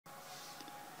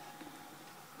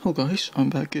Hello guys,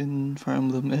 I'm back in Fire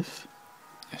Emblem If.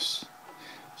 Yes.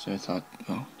 So I thought,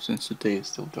 well, since the day is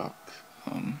still dark,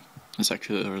 it's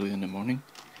actually early in the morning.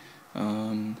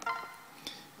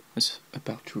 It's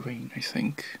about to rain, I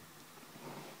think.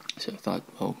 So I thought,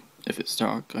 well, if it's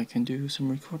dark, I can do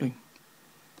some recording.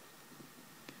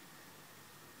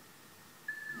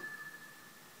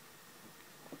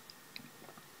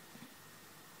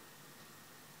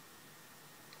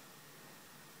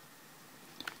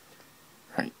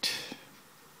 Right.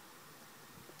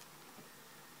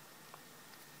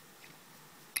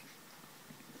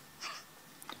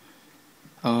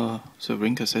 So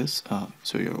Rinka says,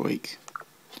 so you're awake.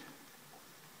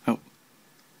 Oh.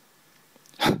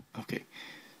 Okay.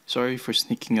 Sorry for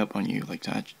sneaking up on you like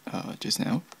that, just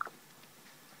now.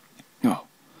 No,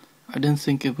 I didn't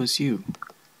think it was you.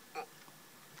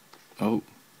 Oh.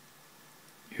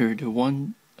 You're the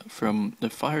one from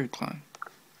the Fire Clan.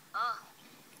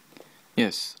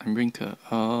 Yes, I'm Rinka.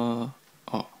 Oh,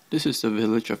 this is the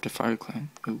village of the Fire Clan.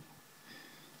 Oh.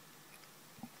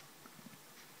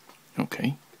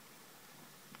 Okay.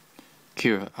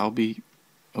 Kira,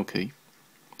 okay.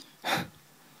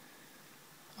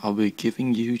 I'll be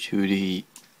giving you to the,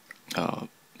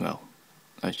 well,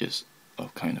 I just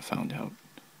kind of found out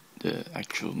the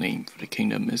actual name for the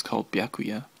kingdom is called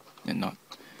Byakuya and not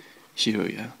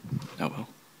Shiroya. Oh well.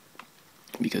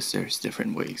 Because there's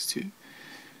different ways to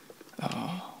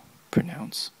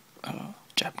pronounce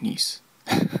Japanese.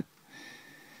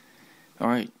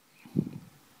 Alright.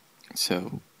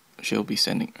 So she'll be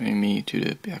sending me to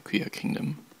the Byakuya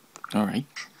kingdom. Alright.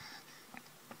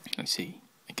 I see.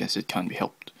 I guess it can't be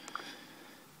helped.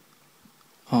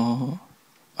 Oh.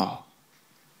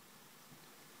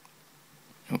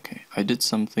 Okay, I did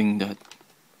something that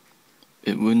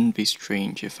it wouldn't be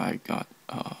strange if I got,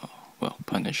 well,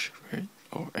 punished for it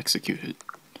or executed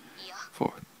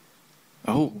for.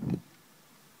 Oh.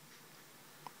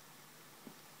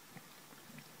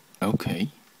 Okay.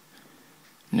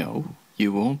 No,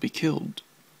 you won't be killed.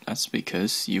 That's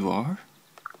because you are.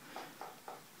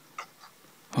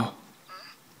 Oh.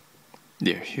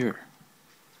 They're here.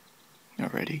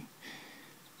 Already.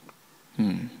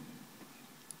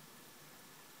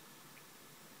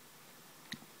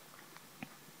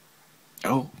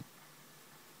 Oh.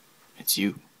 It's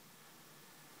you.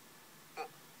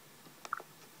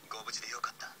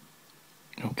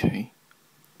 Okay.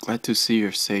 Glad to see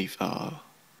you're safe,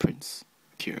 Prince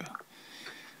Kira.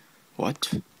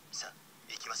 What?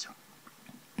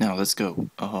 Now let's go.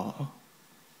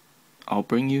 I'll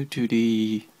bring you to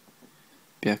the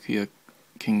Byakuya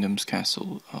Kingdom's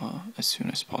castle, as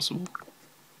soon as possible.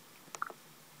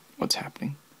 What's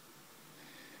happening?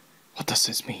 What does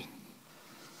this mean?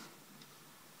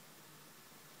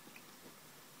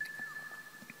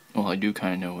 Well, I do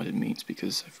kind of know what it means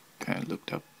because I've kind of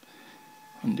looked up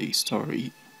on the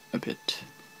story a bit.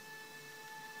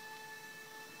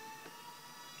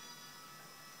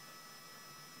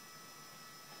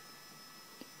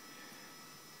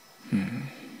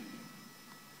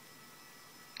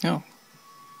 Oh,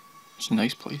 it's a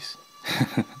nice place.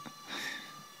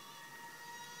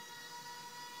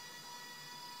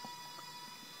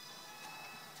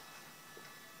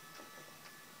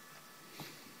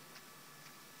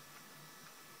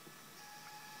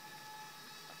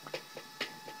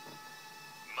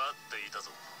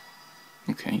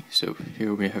 Okay, so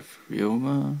here we have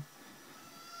Ryoma.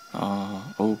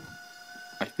 Oh,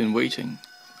 I've been waiting,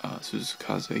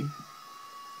 Suzukaze.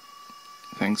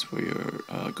 Thanks for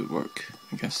your good work,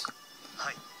 I guess.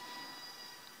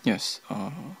 Yes,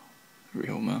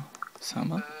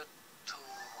 Ryoma-sama?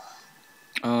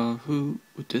 Who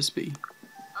would this be?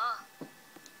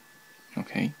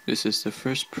 Okay, this is the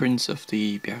first prince of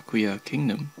the Byakuya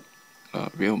kingdom,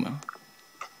 Ryoma.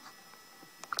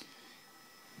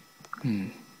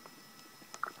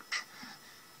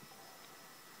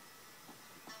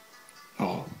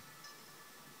 Oh.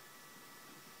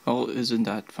 Oh, isn't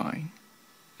that fine?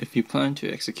 If you plan to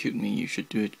execute me, you should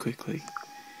do it quickly.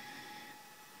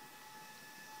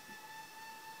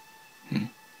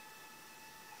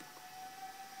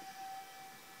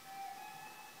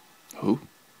 Who?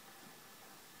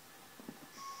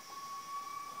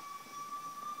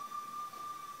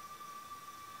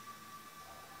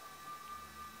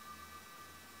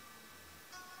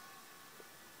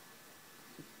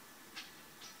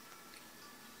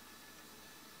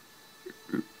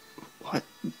 What?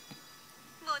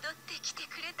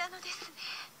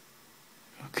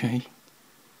 Okay.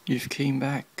 You've came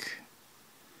back.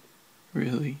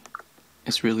 Really?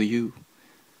 It's really you.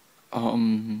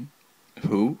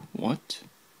 Who? What?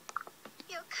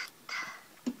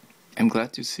 I'm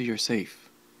glad to see you're safe.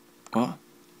 What?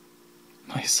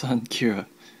 My son, Kira.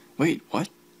 Wait, what?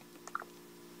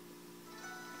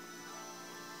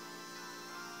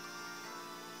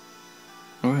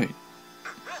 Alright.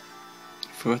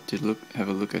 Forgot to have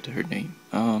a look at her name.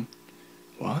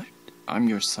 What? I'm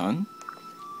your son?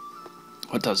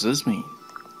 What does this mean?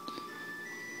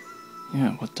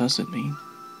 Yeah, what does it mean?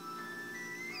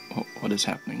 What is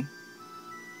happening?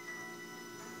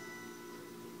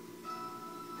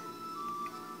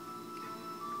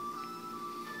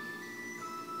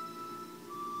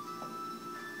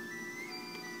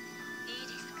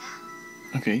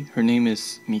 Okay, her name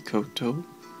is Mikoto.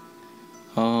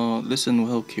 Listen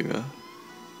well, Kira.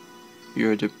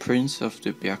 You're the prince of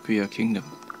the Byakuya kingdom.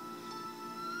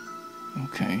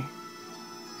 Okay.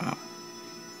 Wow.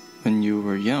 When you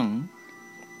were young,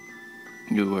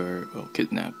 you were, well,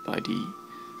 kidnapped by the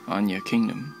Anya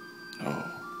kingdom.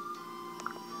 Oh.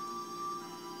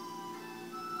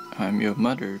 I'm your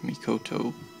mother,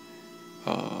 Mikoto.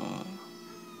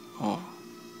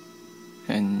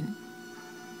 And...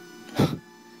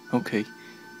 okay,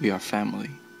 we are family.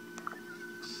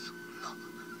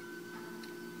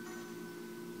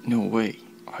 No way.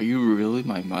 Are you really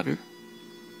my mother?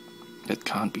 That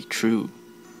can't be true.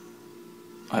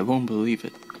 I won't believe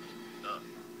it.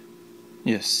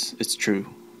 Yes, it's true.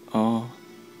 Oh,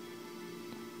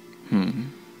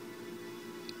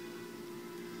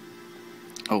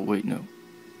 wait, no.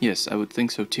 Yes, I would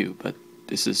think so too, but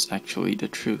this is actually the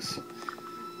truth.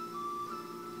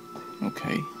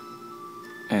 Okay.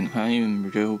 And I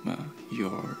am Ryoma,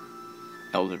 your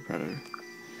elder brother.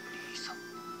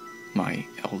 My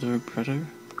elder brother?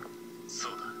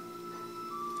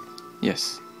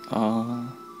 Yes.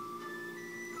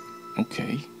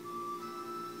 Okay.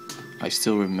 I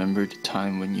still remember the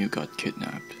time when you got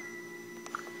kidnapped.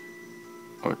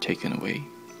 Or taken away.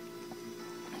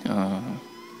 Huh?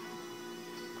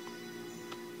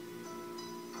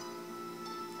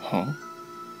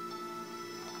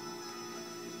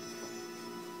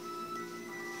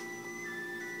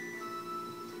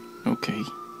 Okay.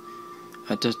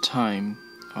 At that time,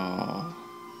 our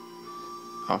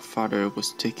father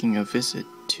was taking a visit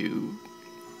to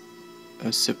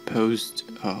a supposed,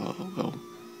 well,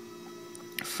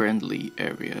 friendly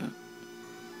area,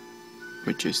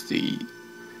 which is the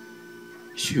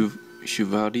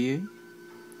Chevalier?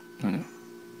 No.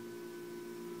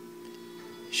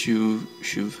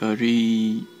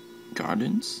 Chevalier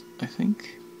Gardens, I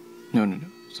think? No.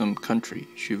 Some country.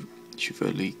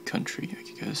 Chevalier country, I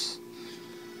guess.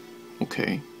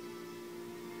 Okay.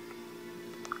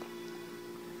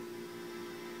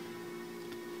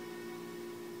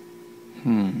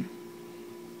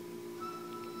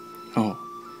 Oh.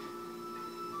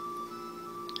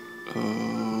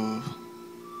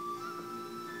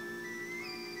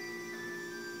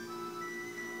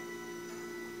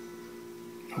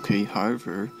 Okay,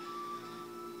 however,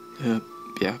 the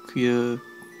Byakuya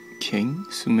king,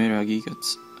 Sumeragi,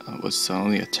 was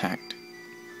suddenly attacked.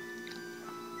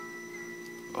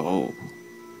 Oh.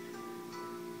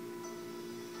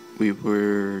 We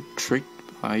were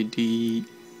tricked by the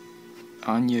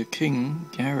Anya king,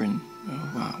 Garen.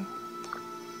 Oh, wow.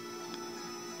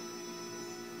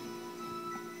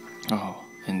 Oh,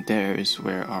 and there is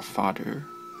where our father,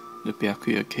 the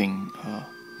Byakuya king,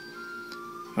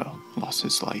 well, lost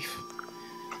his life.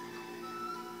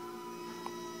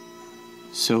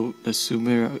 So the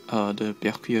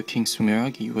Byakuya king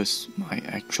Sumeragi was my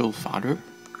actual father?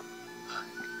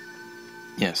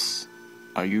 Yes.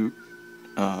 Are you,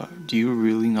 do you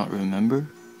really not remember?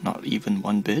 Not even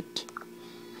one bit?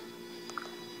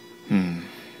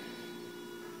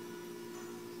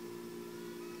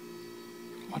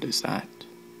 What is that?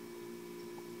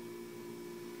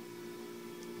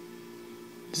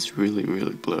 It's really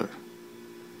blur.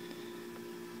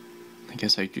 I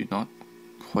guess I do not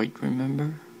quite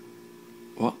remember.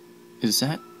 What is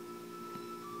that?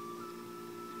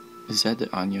 Is that the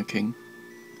Anya king?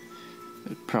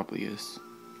 It probably is.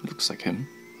 Looks like him.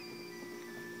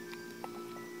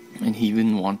 And he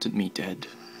even wanted me dead.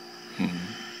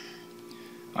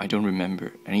 I don't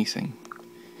remember anything.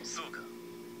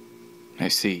 I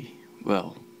see.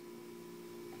 Well,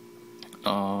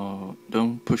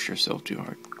 don't push yourself too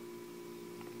hard.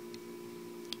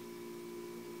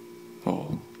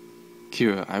 Oh,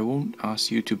 Kira, I won't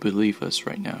ask you to believe us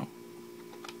right now.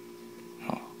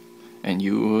 Oh, and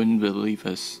you wouldn't believe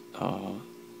us,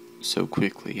 so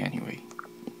quickly anyway.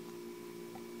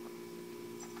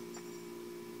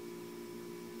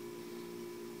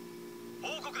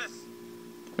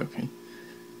 Okay.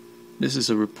 This is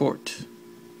a report.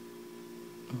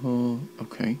 Oh,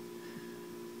 okay.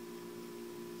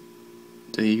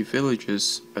 the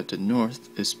villages at the north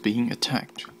is being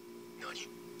attacked.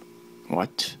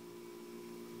 What?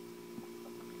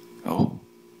 Oh.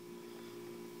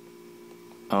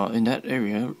 In that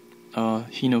area,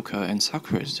 Hinoka and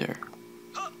Sakura is there.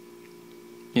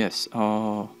 Yes,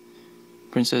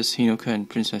 Princess Hinoka and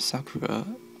Princess Sakura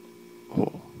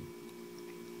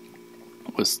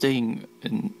was staying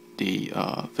in the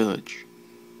village.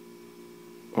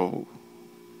 Oh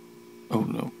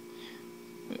no.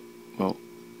 Well,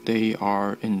 they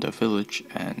are in the village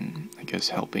and I guess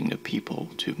helping the people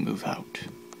to move out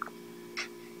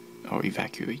or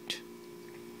evacuate.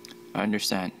 I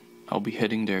understand. I'll be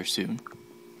heading there soon.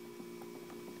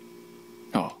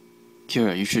 Oh,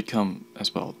 Kira, you should come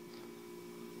as well.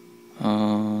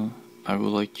 I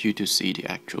would like you to see the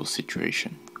actual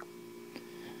situation.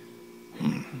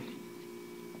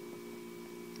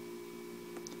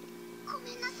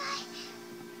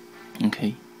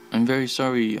 Okay, I'm very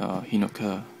sorry,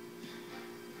 Hinoka.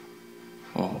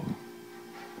 Oh,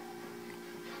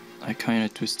 I kinda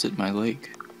twisted my leg.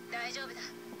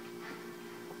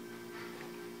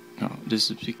 No, this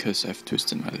is because I've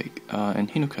twisted my leg. And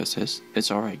Hinoka says,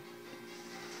 it's alright.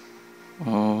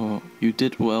 You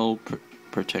did well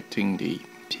protecting the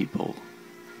people.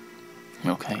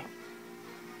 Okay.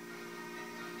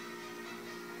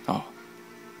 Oh.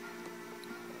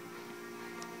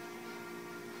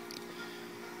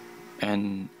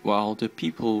 And while the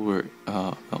people were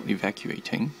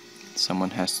evacuating,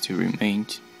 someone has to remain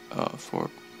for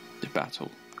the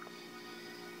battle.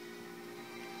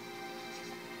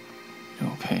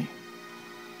 Okay.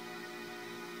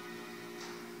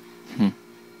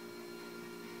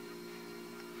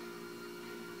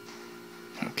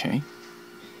 Okay.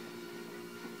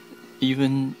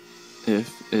 Even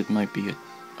if it might be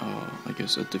I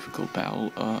guess a difficult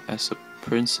battle, as a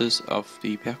princess of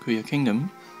the Byakuya kingdom,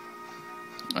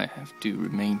 I have to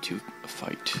remain to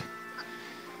fight.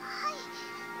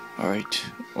 Alright,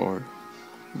 or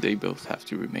they both have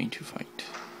to remain to fight.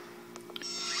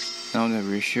 Now that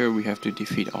we're sure, we have to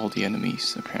defeat all the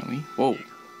enemies, apparently. Whoa!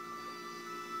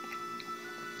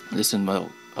 Listen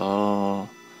well,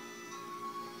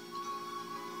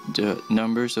 the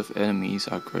numbers of enemies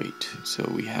are great, so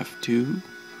we have to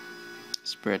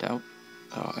spread out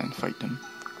and fight them.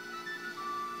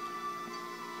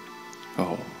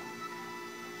 Oh.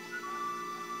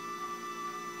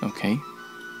 Okay.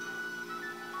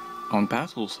 On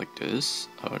battles like this,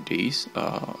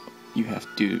 you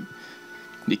have to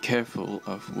be careful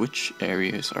of which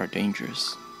areas are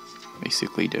dangerous.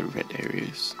 Basically the red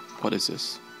areas. What is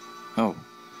this? Oh,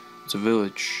 it's a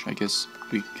village. I guess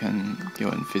we can go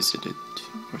and visit it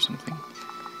or something.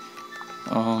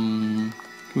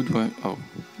 Who do I... Oh,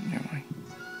 never mind.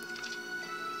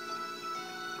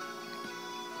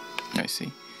 I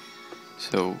see.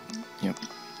 So, yep.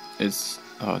 It's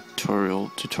a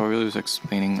tutorial. Tutorial is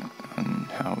explaining on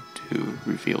how to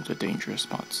reveal the dangerous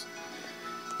spots.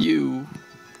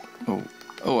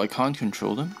 Oh, I can't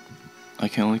control them? I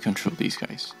can only control these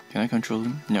guys. Can I control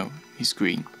him? No, he's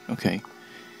green. Okay.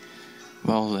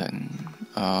 Well then,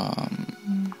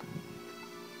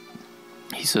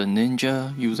 he's a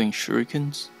ninja using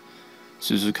shurikens,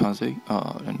 Suzukaze,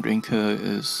 and Rinka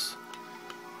is,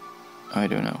 I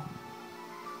don't know,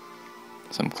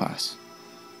 some class.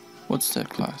 What's that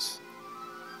class?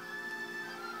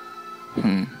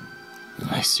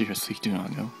 I seriously do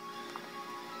not know.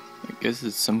 I guess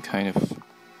it's some kind of,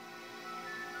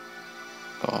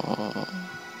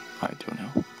 I don't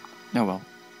know. Oh well.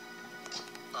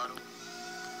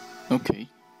 Okay.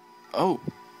 Oh,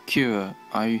 Kira,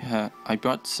 I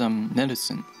brought some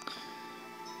medicine.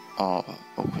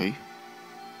 Okay.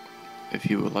 If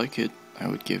you would like it, I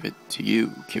would give it to you,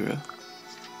 Kira.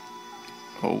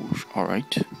 Oh,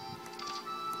 alright.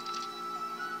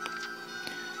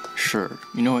 Sure.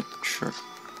 You know what? Sure.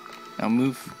 I'll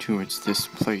move towards this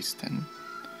place then.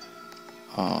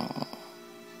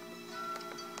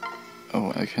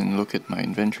 Oh, I can look at my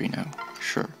inventory now.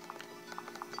 Sure.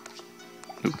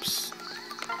 Oops.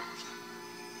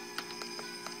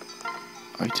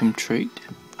 Item trade?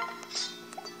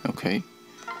 Okay.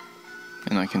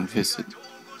 And I can visit.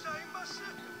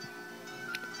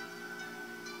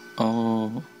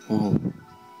 Oh.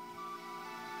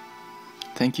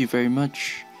 Thank you very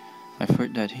much. I've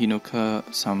heard that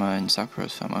Hinoka-sama and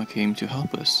Sakura-sama came to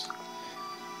help us.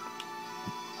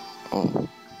 Oh.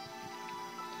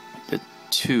 The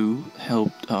two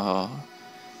helped,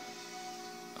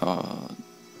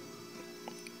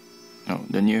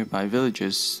 the nearby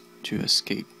villages to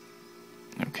escape.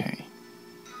 Okay.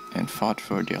 And fought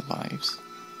for their lives.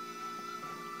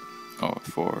 Or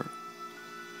for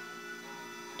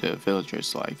the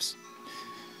villagers' lives.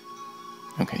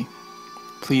 Okay.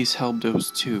 Please help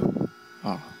those two.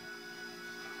 Oh.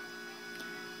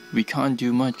 We can't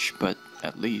do much, but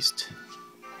at least...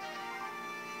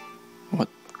 What?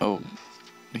 Oh,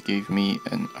 they gave me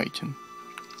an item.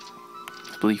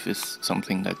 I believe it's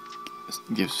something that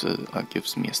gives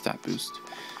me a stat boost.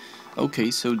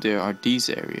 Okay, so there are these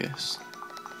areas.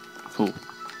 Cool.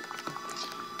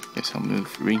 Guess I'll move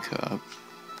Rinka up.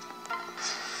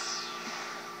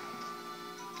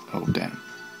 Oh damn.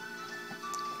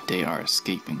 They are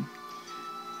escaping.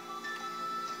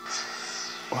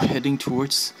 Or heading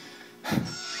towards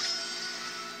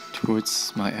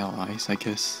towards my allies, I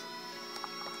guess.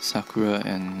 Sakura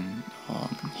and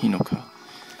Hinoka.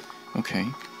 Okay.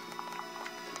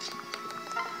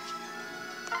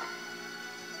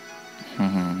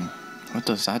 What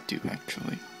does that do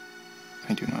actually?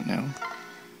 I do not know.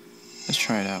 Let's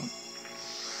try it out.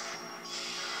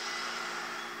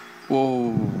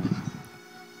 Whoa.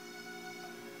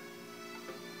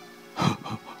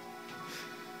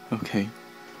 Okay.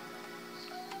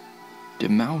 The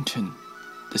mountain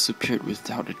disappeared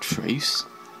without a trace?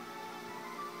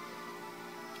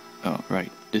 Oh,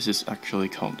 right. This is actually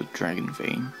called the Dragon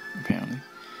Vein, apparently.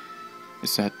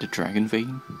 Is that the Dragon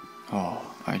Vein?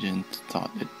 Oh, I didn't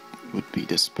thought it would be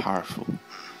this powerful.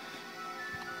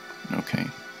 Okay.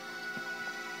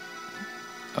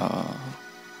 Oh.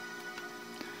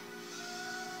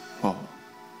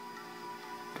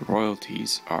 The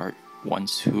royalties are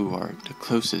ones who are the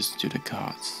closest to the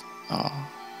gods. Oh.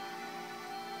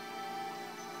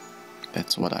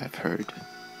 That's what I've heard.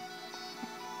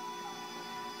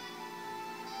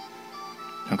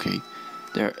 Okay.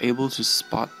 They're able to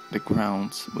spot the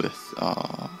grounds with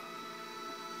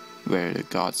where the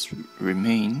gods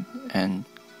remain and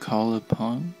call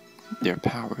upon their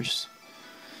powers.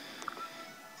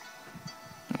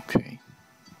 Okay.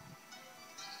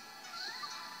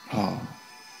 Oh.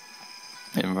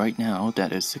 And right now,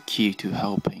 that is the key to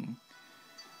helping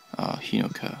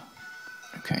Hinoka.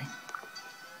 Okay.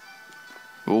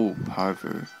 Oh,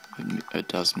 however, it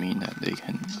does mean that they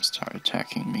can start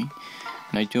attacking me.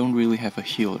 And I don't really have a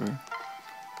healer.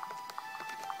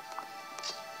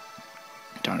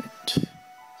 Darn it.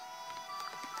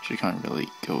 She can't really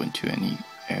go into any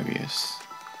areas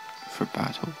for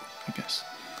battle, I guess.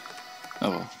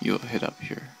 Oh well, you'll head up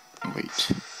here and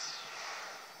wait.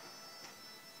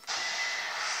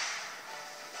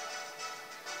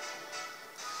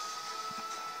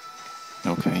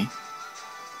 Okay.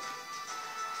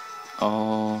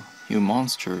 Oh, you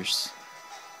monsters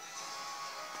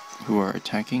who are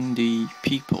attacking the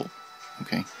people.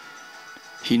 Okay.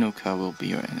 Hinoka will be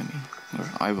your enemy. Or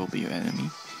I will be your enemy.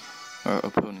 Or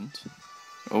opponent.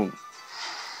 Oh.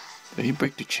 Did he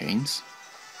break the chains?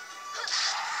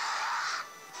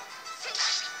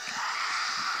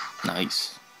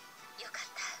 Nice.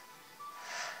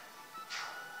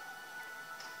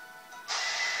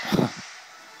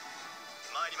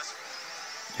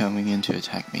 Coming in to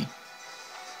attack me.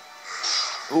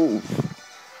 Oh.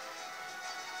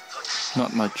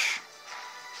 Not much.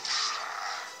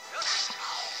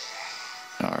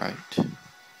 Alright.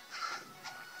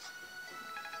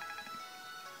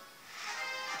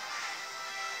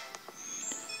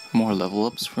 More level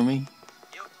ups for me.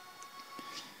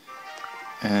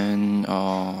 And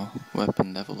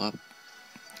weapon level up.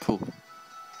 Cool.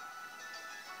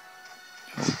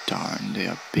 Oh darn, they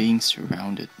are being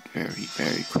surrounded very,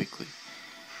 very quickly.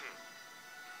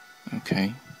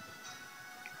 Okay.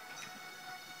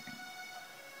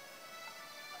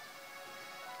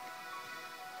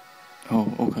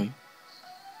 Oh, okay.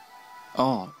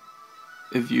 Oh,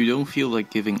 if you don't feel like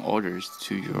giving orders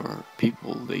to your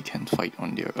people, they can fight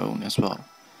on their own as well.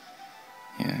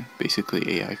 Yeah,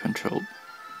 basically AI controlled.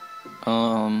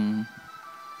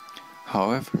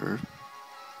 However,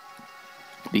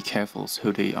 be careful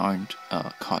so they aren't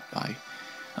caught by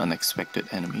unexpected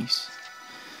enemies.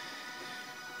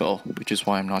 Well, which is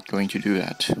why I'm not going to do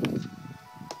that.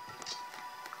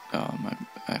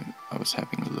 I was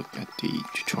having a look at the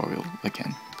tutorial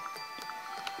again.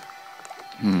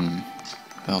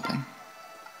 Well then.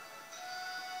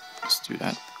 Let's do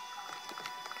that.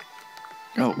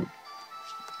 Oh.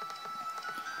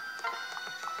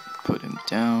 Put him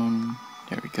down.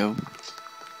 There we go.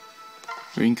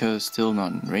 Rinka is still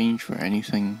not in range for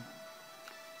anything.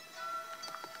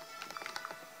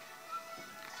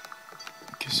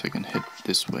 Guess I can hit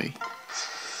this way.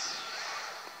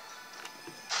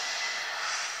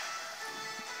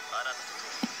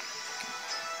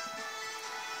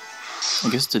 I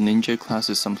guess the ninja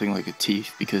class is something like a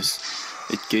thief because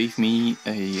it gave me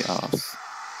a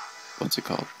what's it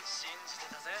called?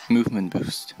 Movement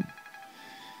boost.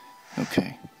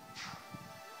 Okay.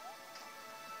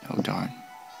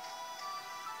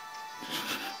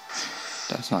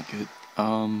 that's not good.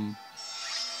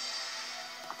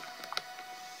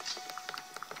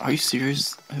 Are you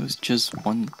serious? It was just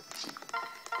one.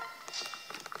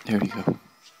 There you go.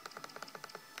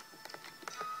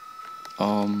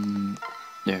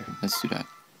 There, let's do that.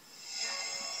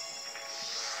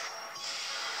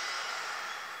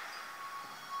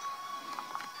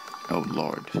 Oh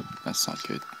lord, that's not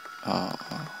good.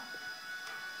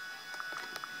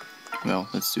 Well,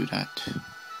 let's do that.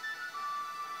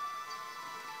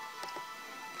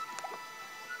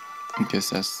 I guess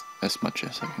that's as much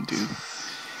as I can do.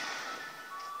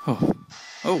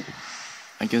 Oh,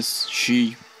 I guess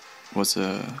she was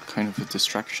a kind of a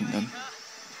distraction then.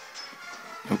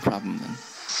 No problem then.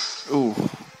 Oh,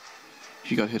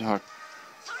 she got hit hard.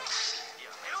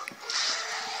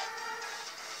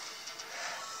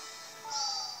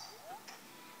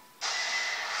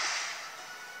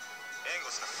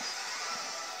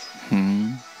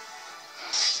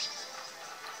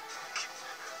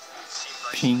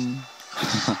 Ping.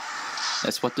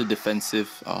 That's what the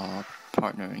defensive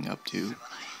partnering up to.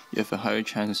 You have a higher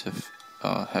chance of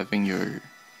having your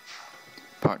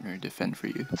partner defend for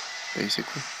you,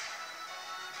 basically.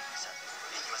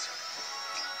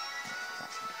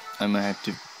 I might have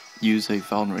to use a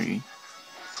vulnerary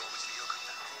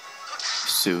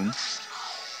soon.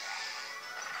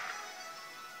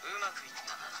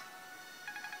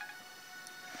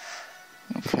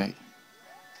 Okay.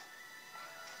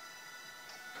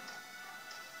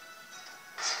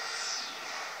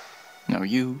 Now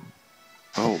you...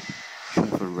 Oh, you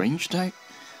have a ranged attack?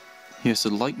 He has a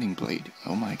lightning blade.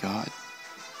 Oh my god.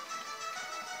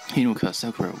 Hinuka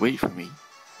Sakura, wait for me.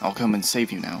 I'll come and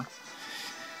save you now.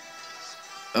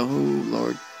 Oh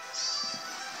lord.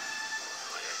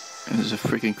 This is a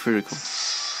freaking critical.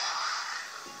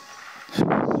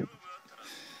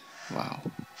 Wow.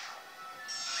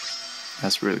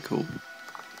 That's really cool.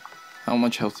 How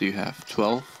much health do you have?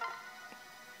 12?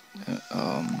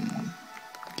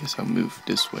 Guess I'll move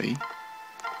this way.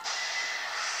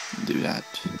 Do that.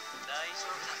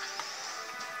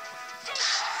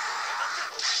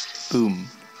 Boom.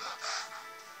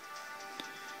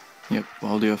 Yep,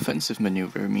 well the offensive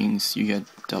maneuver means you get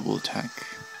double attack.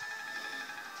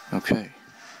 Okay.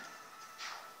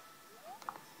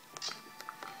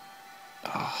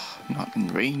 Not in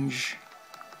range.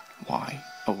 Why?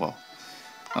 Oh well.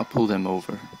 I'll pull them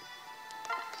over.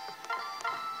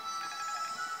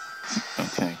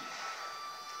 Okay.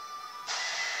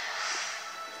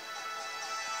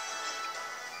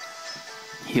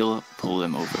 Heal up, pull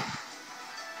them over.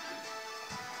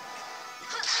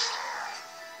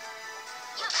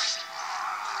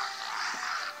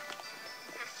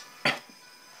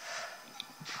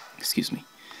 Excuse me.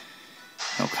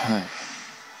 Okay.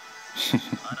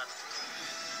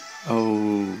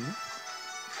 Oh.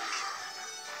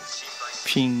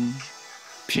 Ping.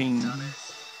 Ping.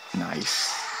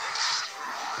 Nice.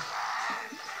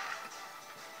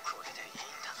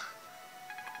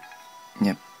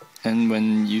 Yep. And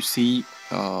when you see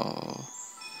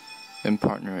them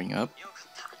partnering up,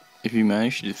 if you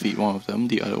manage to defeat one of them,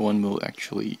 the other one will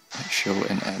actually show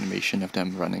an animation of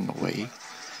them running away.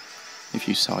 If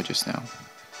you saw just now.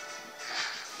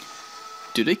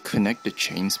 Do they connect the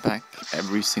chains back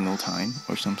every single time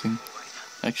or something?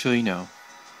 Actually, no.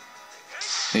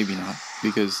 Maybe not,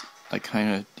 because I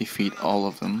kind of defeat all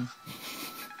of them.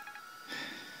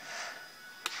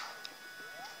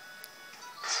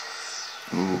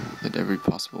 Ooh, at every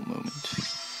possible moment.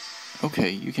 Okay,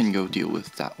 you can go deal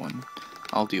with that one.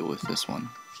 I'll deal with this one.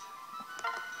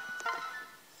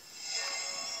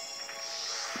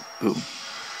 Boom.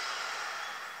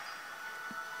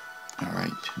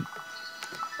 Alright.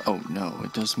 Oh no,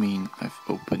 it does mean I've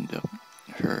opened up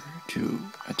her to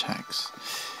attacks.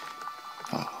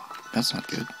 Oh, that's not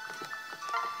good.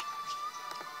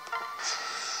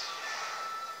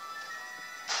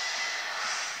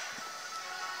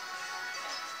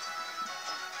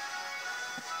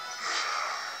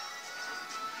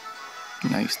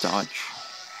 Nice dodge.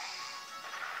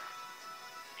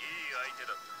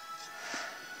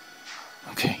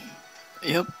 Okay.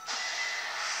 Yep.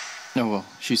 Oh well,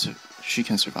 she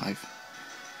can survive.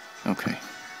 Okay.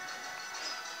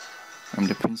 I'm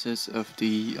the princess of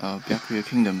the Byakuya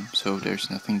kingdom, so there's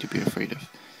nothing to be afraid of.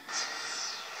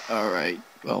 Alright,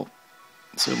 well,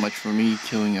 so much for me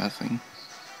killing that thing.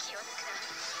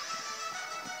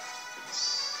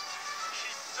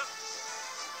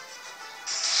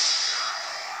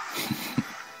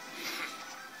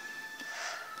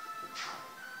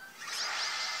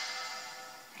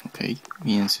 Okay,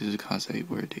 me and Suzukaze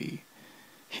were the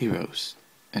heroes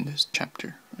in this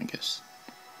chapter, I guess.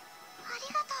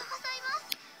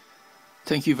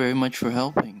 Thank you very much for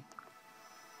helping.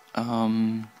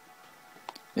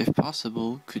 If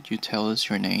possible, could you tell us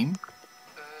your name?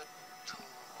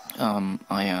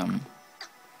 I am.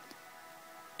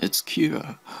 It's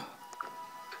Kira.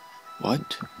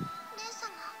 What?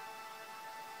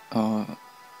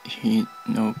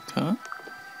 Hinoka?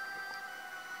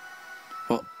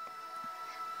 Well,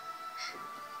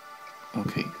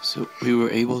 okay, so we were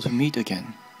able to meet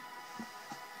again.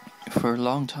 For a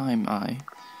long time,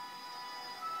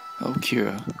 Oh,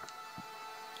 Kira.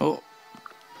 Oh.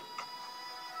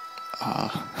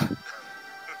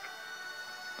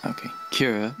 Okay,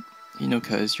 Kira,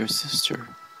 Hinoka is your sister.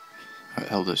 Our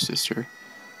elder sister.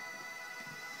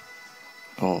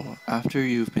 Oh, after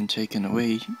you've been taken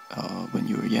away, when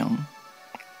you were young.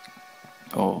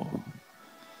 Oh.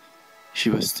 She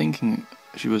was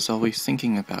always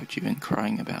thinking about you and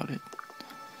crying about it.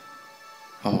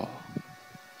 Oh.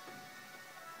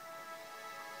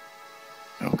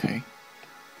 Okay.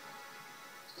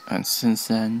 And since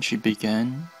then, she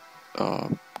began,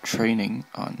 training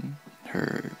on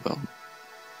her, well,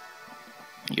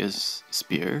 I guess,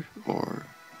 spear, or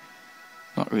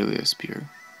not really a spear,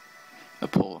 a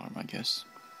polearm, I guess.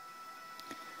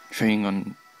 Training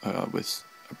on, with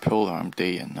a polearm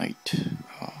day and night,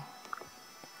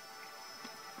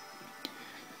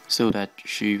 so that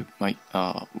she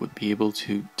would be able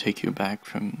to take you back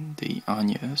from the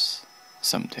Anyas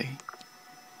someday.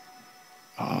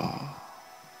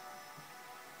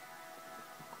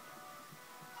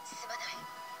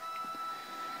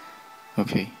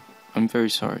 Okay, I'm very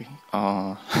sorry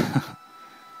for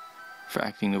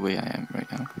acting the way I am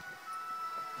right now.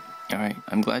 Alright,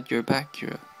 I'm glad you're back,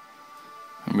 Kira.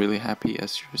 I'm really happy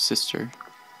as your sister.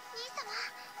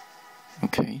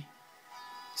 Okay.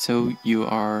 So you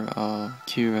are,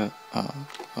 Kira,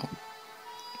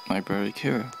 my brother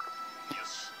Kira.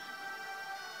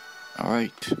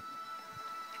 Alright.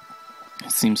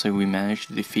 It seems like we managed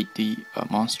to defeat the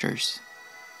monsters.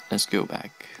 Let's go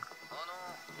back.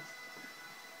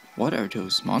 What are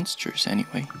those monsters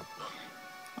anyway?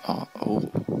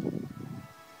 Oh.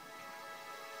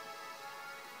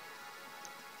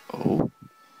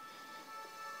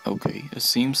 Okay, it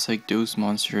seems like those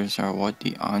monsters are what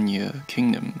the Anya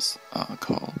kingdoms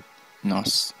call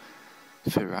Nosferatus.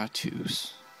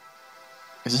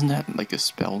 Isn't that like a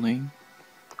spell name?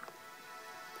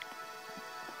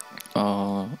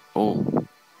 Oh.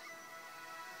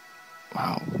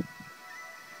 Wow.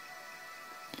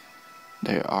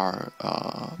 There are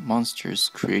monsters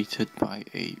created by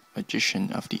a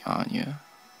magician of the Anya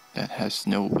that has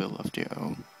no will of their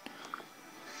own.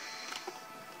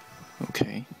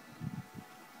 Okay.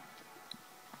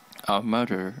 Our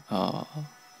mother,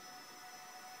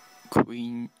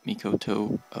 Queen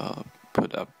Mikoto,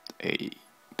 put up a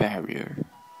barrier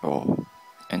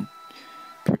and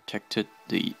protected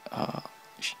the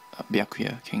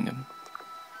Byakuya kingdom.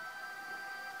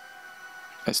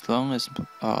 As long as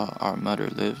our mother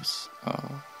lives,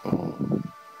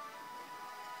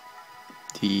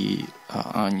 the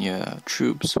Anya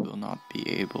troops will not be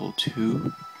able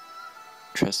to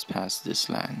trespass this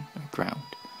land or ground.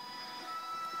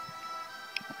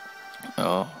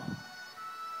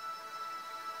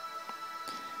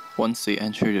 Once they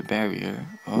enter the barrier,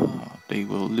 they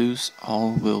will lose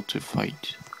all will to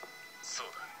fight.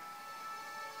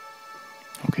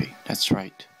 Okay, that's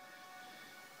right.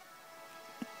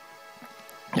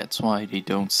 That's why they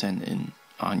don't send in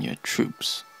Anya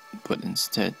troops, but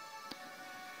instead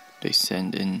they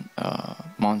send in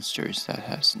monsters that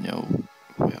has no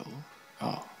will.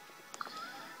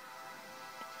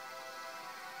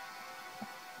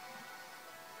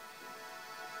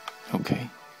 Okay.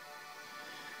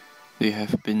 They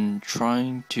have been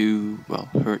trying to,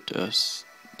 hurt us,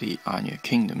 the Anya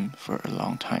kingdom, for a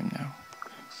long time now.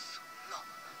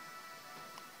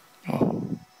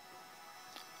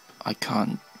 I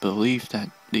can't believe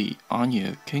that the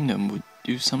Anya kingdom would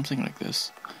do something like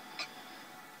this.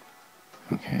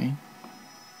 Okay.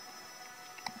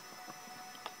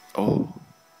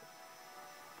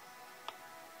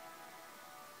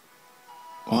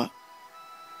 What?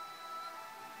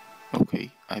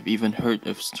 Okay, I've even heard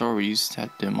of stories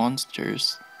that the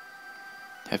monsters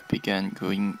have begun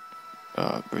going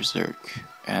berserk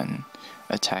and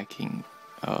attacking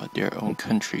their own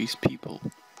country's people.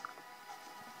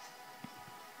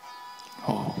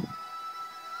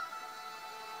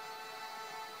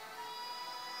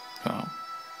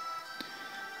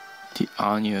 The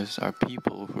Anyas are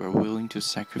people who are willing to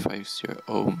sacrifice their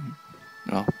own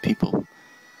people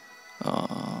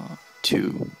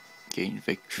to gain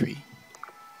victory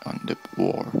on the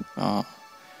war.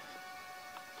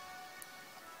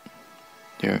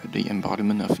 They're the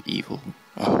embodiment of evil.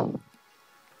 Oh.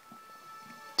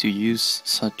 To use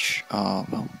such,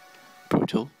 well,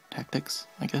 brutal tactics,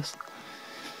 I guess.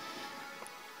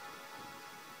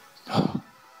 Oh.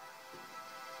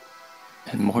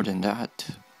 And more than that,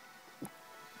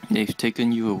 they've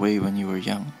taken you away when you were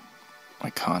young. I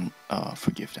can't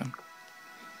forgive them.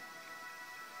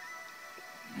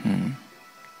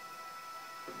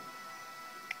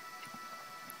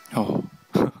 Oh,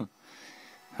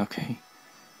 okay.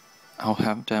 I'll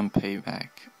have them pay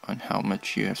back on how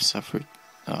much you have suffered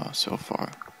so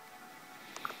far.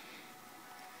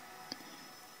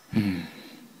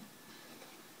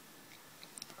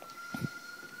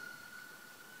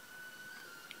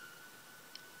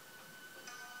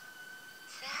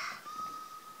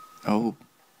 Oh.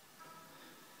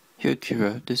 Here,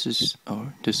 Kira, this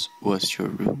was your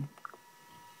room.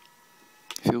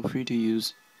 Feel free to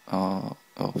use, feel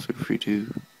free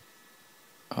to,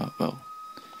 well,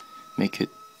 make it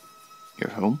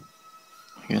your home,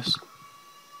 I guess.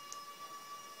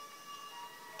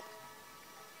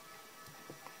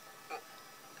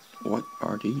 What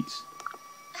are these?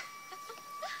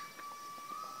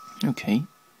 Okay.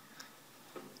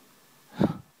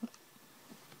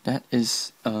 That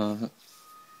is, a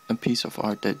piece of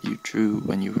art that you drew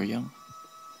when you were young.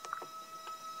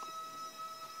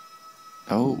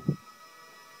 Oh.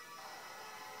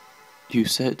 You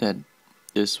said that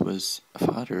this was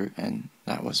father and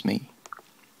that was me.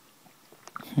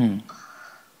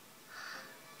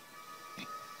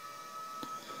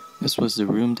 This was the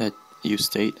room that you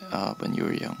stayed when you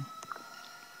were young.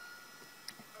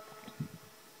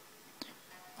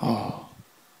 Oh.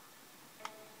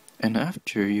 And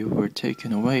after you were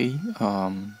taken away,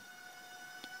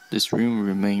 this room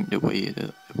remained the way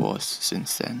it was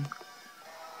since then.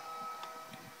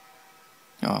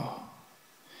 Oh.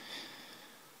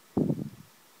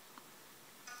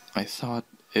 I thought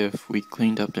if we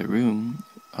cleaned up the room,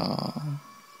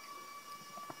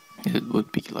 it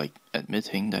would be like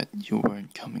admitting that you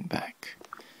weren't coming back.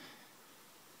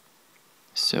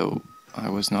 So I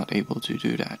was not able to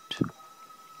do that.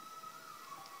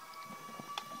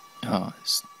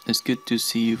 It's good to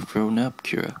see you've grown up,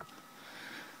 Kira.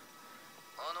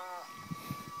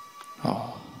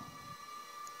 Oh.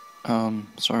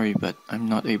 Sorry, but I'm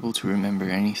not able to remember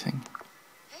anything.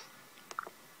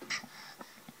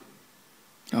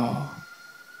 Oh.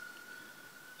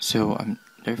 So,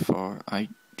 therefore, I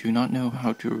do not know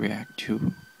how to react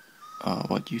to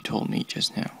what you told me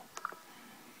just now.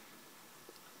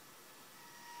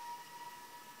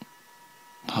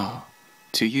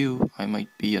 To you, I might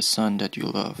be a son that you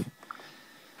love.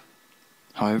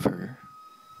 However,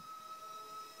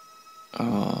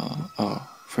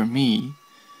 for me,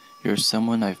 you're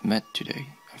someone I've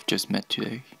just met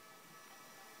today.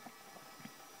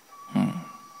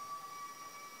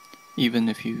 Even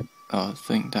if you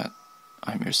think that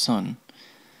I'm your son,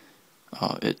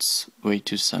 it's way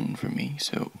too sudden for me,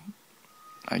 so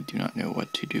I do not know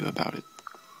what to do about it.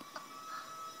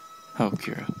 Oh,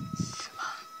 Kira.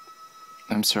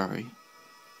 I'm sorry.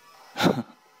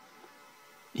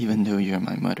 Even though you're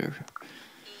my mother.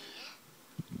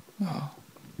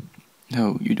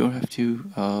 No, you don't have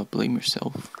to blame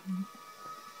yourself.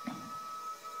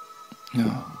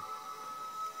 No.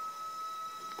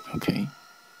 Okay.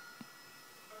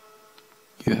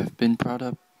 You have been brought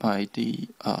up by the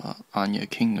Anya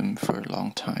Kingdom for a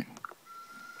long time.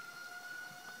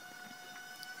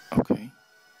 Okay.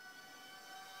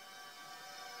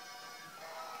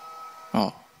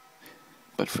 Oh.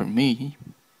 But for me,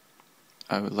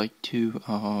 I would like to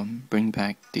bring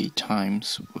back the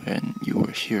times when you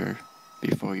were here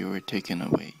before you were taken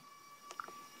away.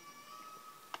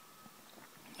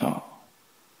 Oh.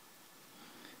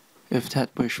 If that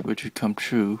wish were to come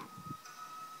true,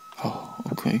 oh,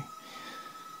 okay.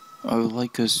 I would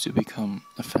like us to become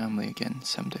a family again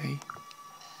someday.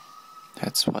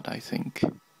 That's what I think.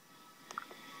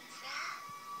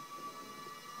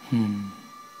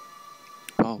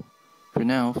 Well, for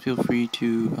now, feel free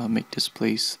to make this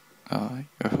place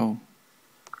your home.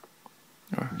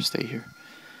 Or stay here.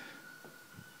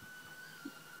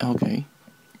 Okay.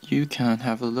 You can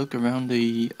have a look around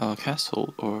the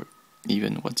castle or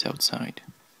even what's outside.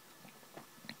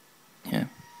 Yeah.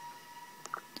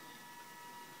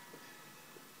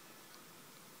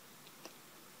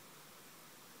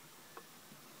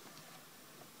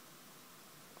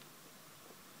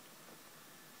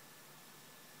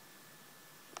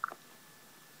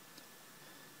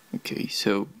 Okay,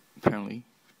 so apparently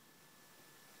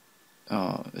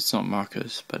it's not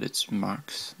Marcus, but it's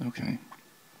Marx. Okay.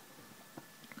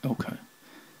 Okay.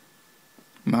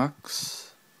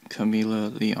 Marx Camilla,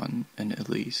 Leon, and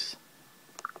Elise.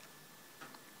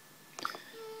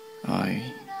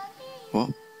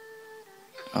 Well,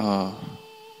 a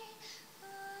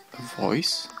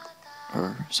voice?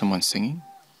 Or someone singing?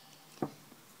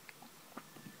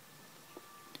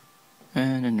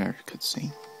 And another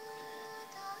cutscene.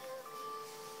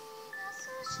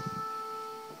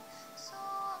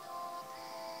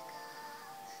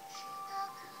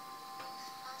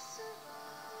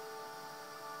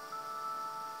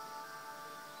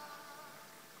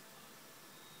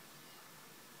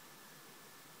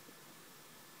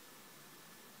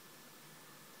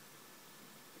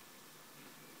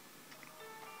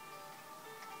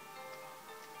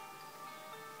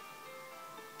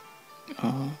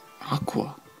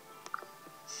 Aqua.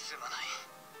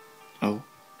 Oh,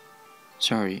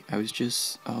 sorry, I was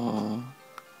just,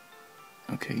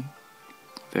 okay.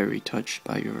 Very touched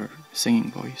by your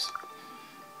singing voice.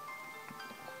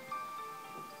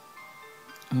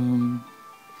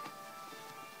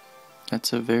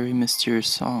 That's a very mysterious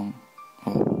song.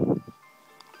 Oh,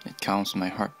 it calms my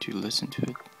heart to listen to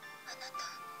it.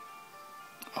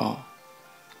 Oh,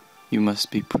 you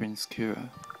must be Prince Kira.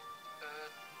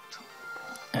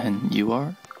 And you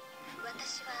are?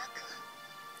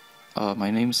 My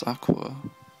name's Aqua.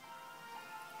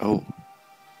 Oh,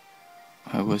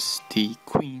 I was the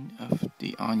queen of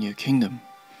the Anya Kingdom.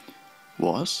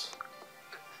 Was?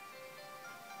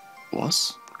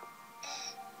 Was?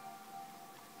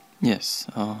 Yes,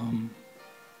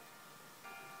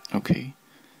 okay.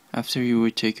 After you were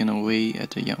taken away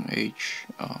at a young age,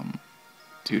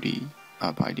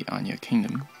 by the Anya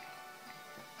Kingdom.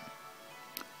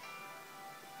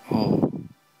 Oh.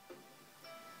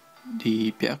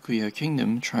 The Byakuya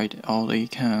Kingdom tried all they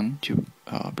can to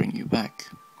bring you back,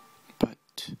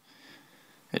 but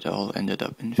it all ended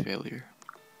up in failure.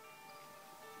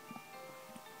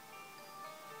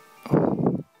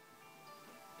 Oh.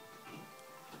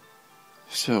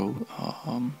 So,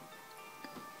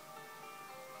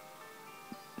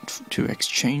 to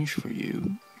exchange for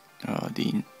you,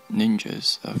 the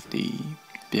ninjas of the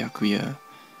Byakuya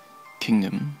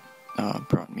Kingdom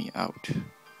brought me out.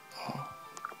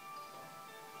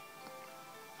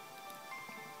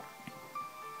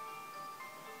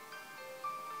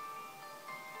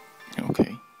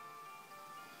 Okay.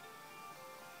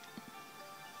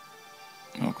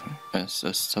 Okay. As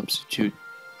a substitute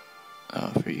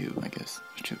for you, I guess,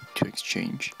 to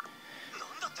exchange.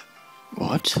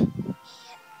 What?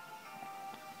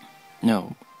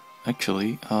 No,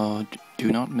 actually,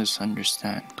 do not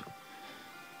misunderstand.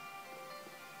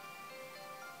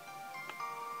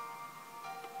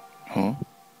 Huh?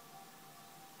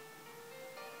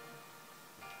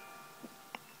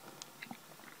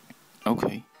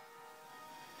 Okay.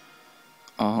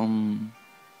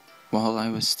 While I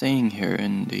was staying here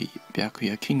in the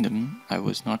Byakuya Kingdom, I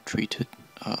was not treated,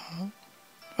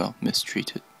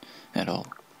 mistreated at all.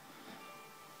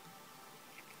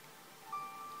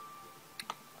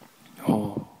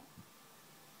 Oh.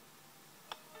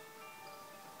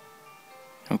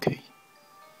 Okay.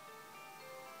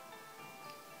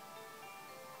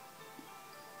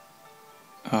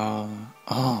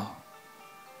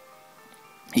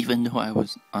 Even though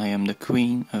I am the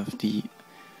queen of the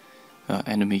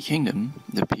enemy kingdom,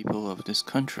 the people of this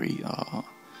country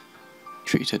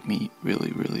treated me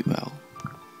really, really well.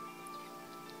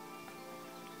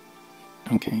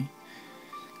 Okay.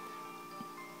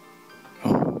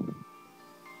 Oh.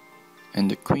 And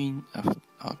the queen of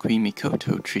Queen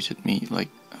Mikoto treated me like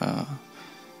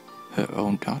her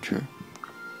own daughter.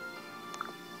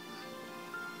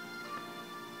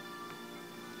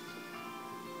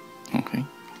 Okay.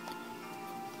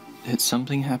 Did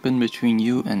something happen between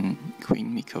you and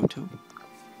Queen Mikoto?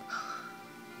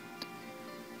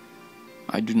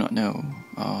 I do not know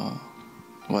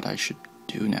what I should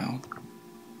do now.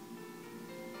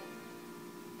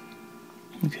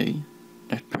 Okay,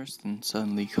 that person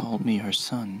suddenly called me her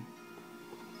son.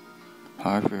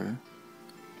 However,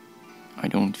 I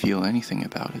don't feel anything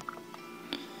about it.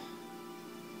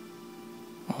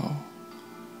 Oh.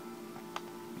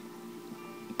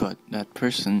 But that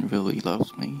person really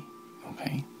loves me,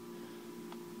 okay?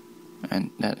 And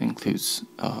that includes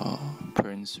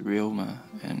Prince Ryoma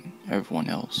and everyone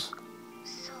else.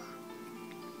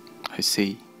 I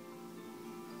see.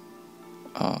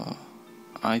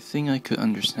 I think I could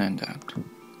understand that.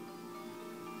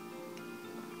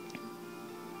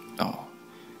 Oh,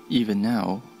 even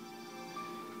now,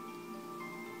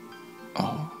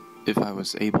 if I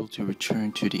was able to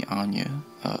return to the Anya,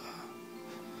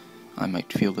 I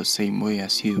might feel the same way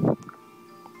as you.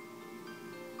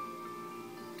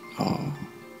 Oh,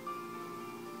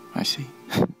 I see.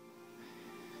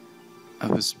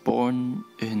 was born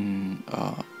in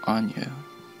Anya,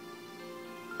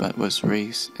 but was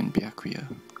raised in Byakuya.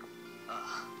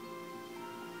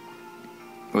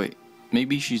 Wait,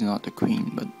 maybe she's not the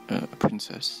queen, but a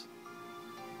princess.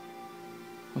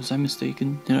 Was I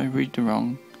mistaken? Did I read the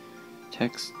wrong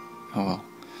text? Oh well.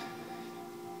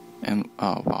 And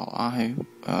while I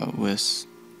was,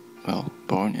 well,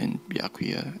 born in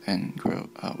Byakuya and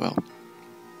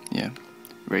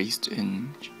raised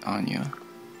in Anya.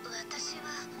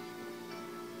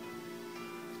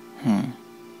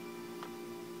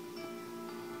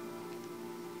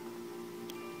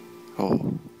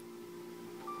 Oh.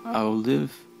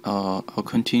 I'll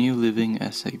continue living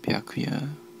as a Byakuya,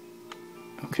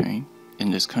 okay, in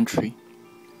this country.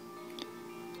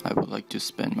 I would like to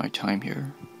spend my time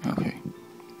here, okay.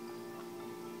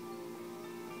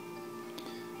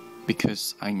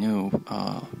 Because I know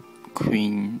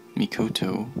Queen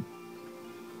Mikoto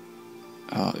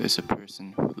is a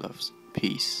person who loves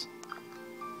peace.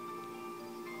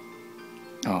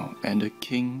 Oh, and the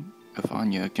king of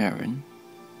Anya, Garen,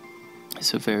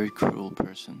 is a very cruel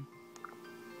person.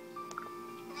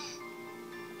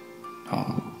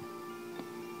 Oh.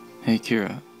 Hey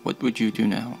Kira, what would you do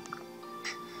now?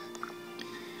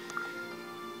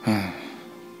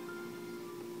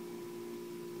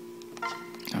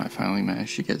 I finally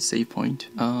managed to get a save point.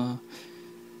 I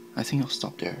think I'll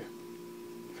stop there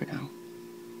for now.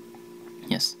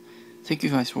 Yes. Thank you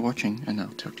guys for watching, and I'll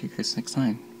talk to you guys next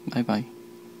time. Bye bye.